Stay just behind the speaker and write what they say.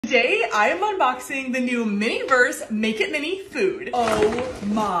Today I am unboxing the new Miniverse Make It Mini food. Oh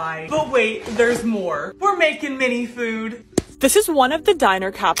my. But wait, there's more. We're making mini food. This is one of the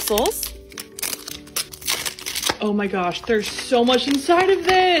diner capsules. Oh my gosh, there's so much inside of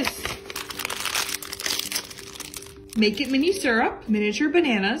this. Make It Mini syrup, miniature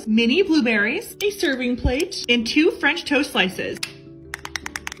bananas, mini blueberries, a serving plate, and 2 French toast slices.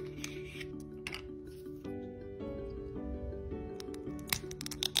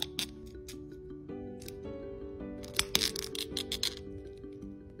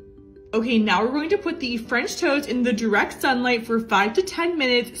 Okay, now we're going to put the French toast in the direct sunlight for 5 to 10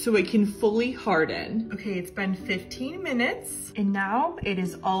 minutes so it can fully harden. Okay, it's been 15 minutes and now it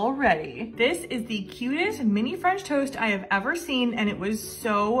is all ready. This is the cutest mini French toast I have ever seen and it was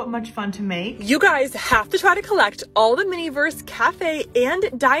so much fun to make. You guys have to try to collect all the Miniverse cafe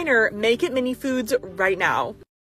and diner Make It Mini foods right now.